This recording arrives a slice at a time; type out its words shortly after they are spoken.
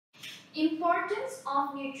Importance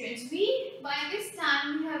of nutrients. By this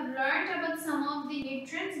time we have learned about some of the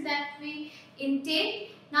nutrients that we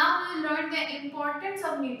intake. Now we will learn the importance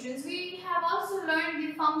of nutrients. We have also learned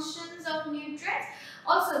the functions of nutrients.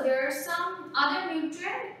 Also, there are some other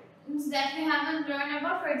nutrients that we haven't learned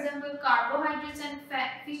about. For example, carbohydrates and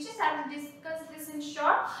fat fishes. I will discuss this in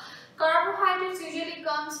short. Carbohydrates usually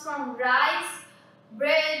comes from rice,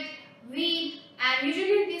 bread, wheat, and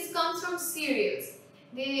usually this comes from cereals.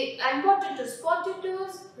 And potatoes,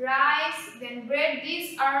 rice, then bread.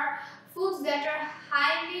 These are foods that are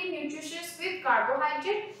highly nutritious with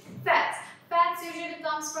carbohydrate. Fats usually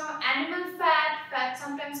comes from animal fat. Fat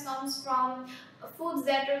sometimes comes from foods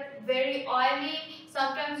that are very oily.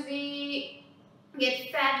 Sometimes we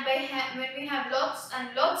get fat by when we have lots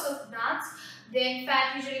and lots of nuts. Then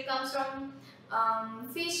fat usually comes from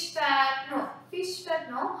fish fat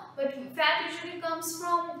no, but fat usually comes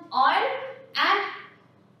from oil and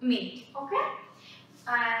meat. Okay.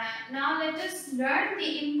 Now let us learn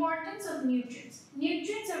the importance of nutrients.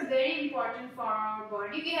 Nutrients are very important for our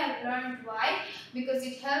body. We have learned why, because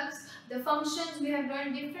it helps the functions. We have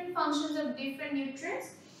learned different functions of different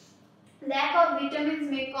nutrients. Lack of vitamins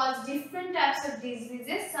may cause different types of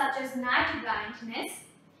diseases such as night blindness,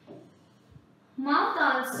 mouth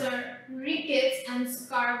ulcer, rickets and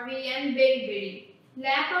scurvy and beriberi.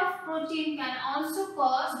 Lack of protein can also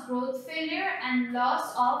cause growth failure and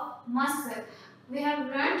loss of muscle. We have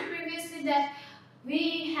learned previously that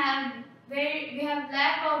we have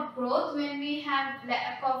lack of growth when we have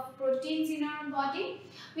lack of proteins in our body.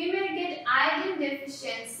 We may get iodine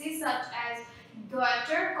deficiency such as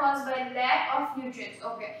goiter caused by lack of nutrients.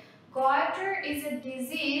 Okay, goiter is a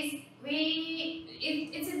disease.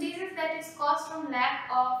 It's a disease that is caused from lack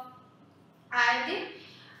of iodine.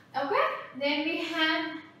 Okay, then we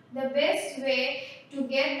have the best way to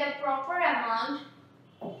get the proper amount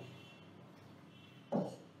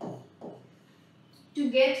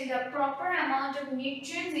of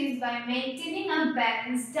nutrients is by maintaining a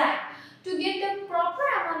balanced diet. To get the proper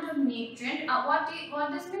amount of nutrient,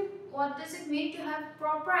 what does it mean to have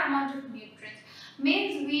proper amount of nutrients?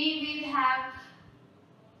 Means we will have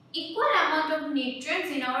equal amount of nutrients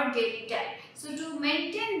in our daily diet. So to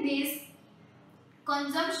maintain this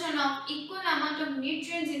consumption of equal amount of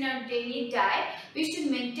nutrients in our daily diet, we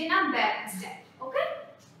should maintain a balanced diet. Okay.